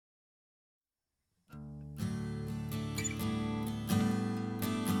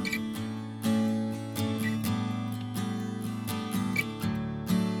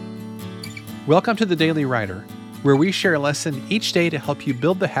Welcome to the Daily Writer, where we share a lesson each day to help you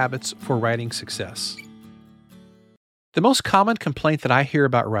build the habits for writing success. The most common complaint that I hear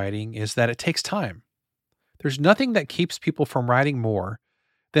about writing is that it takes time. There's nothing that keeps people from writing more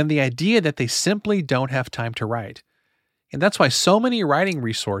than the idea that they simply don't have time to write. And that's why so many writing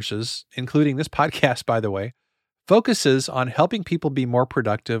resources, including this podcast, by the way, focuses on helping people be more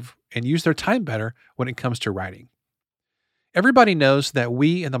productive and use their time better when it comes to writing. Everybody knows that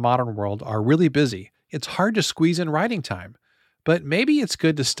we in the modern world are really busy. It's hard to squeeze in writing time, but maybe it's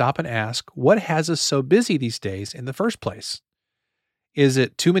good to stop and ask what has us so busy these days in the first place? Is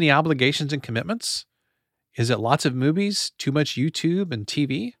it too many obligations and commitments? Is it lots of movies, too much YouTube and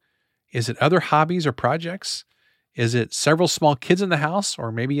TV? Is it other hobbies or projects? Is it several small kids in the house,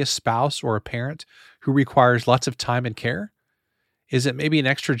 or maybe a spouse or a parent who requires lots of time and care? Is it maybe an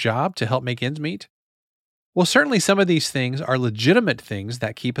extra job to help make ends meet? Well, certainly some of these things are legitimate things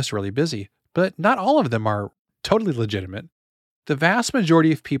that keep us really busy, but not all of them are totally legitimate. The vast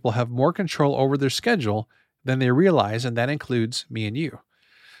majority of people have more control over their schedule than they realize, and that includes me and you.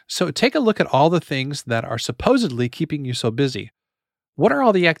 So take a look at all the things that are supposedly keeping you so busy. What are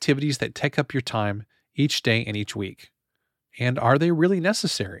all the activities that take up your time each day and each week? And are they really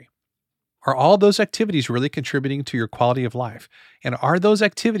necessary? Are all those activities really contributing to your quality of life? And are those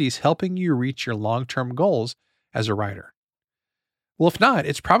activities helping you reach your long-term goals as a writer? Well, if not,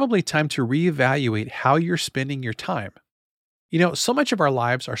 it's probably time to reevaluate how you're spending your time. So much of our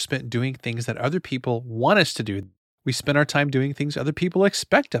lives are spent doing things that other people want us to do. We spend our time doing things other people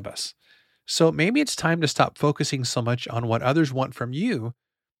expect of us. So maybe it's time to stop focusing so much on what others want from you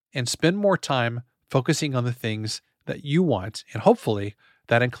and spend more time focusing on the things that you want, and hopefully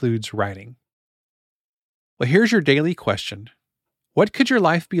that includes writing. Well, here's your daily question. What could your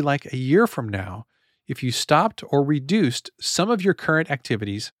life be like a year from now if you stopped or reduced some of your current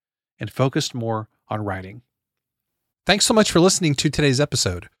activities and focused more on writing? Thanks so much for listening to today's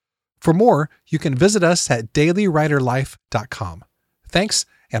episode. For more, you can visit us at dailywriterlife.com. Thanks,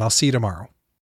 and I'll see you tomorrow.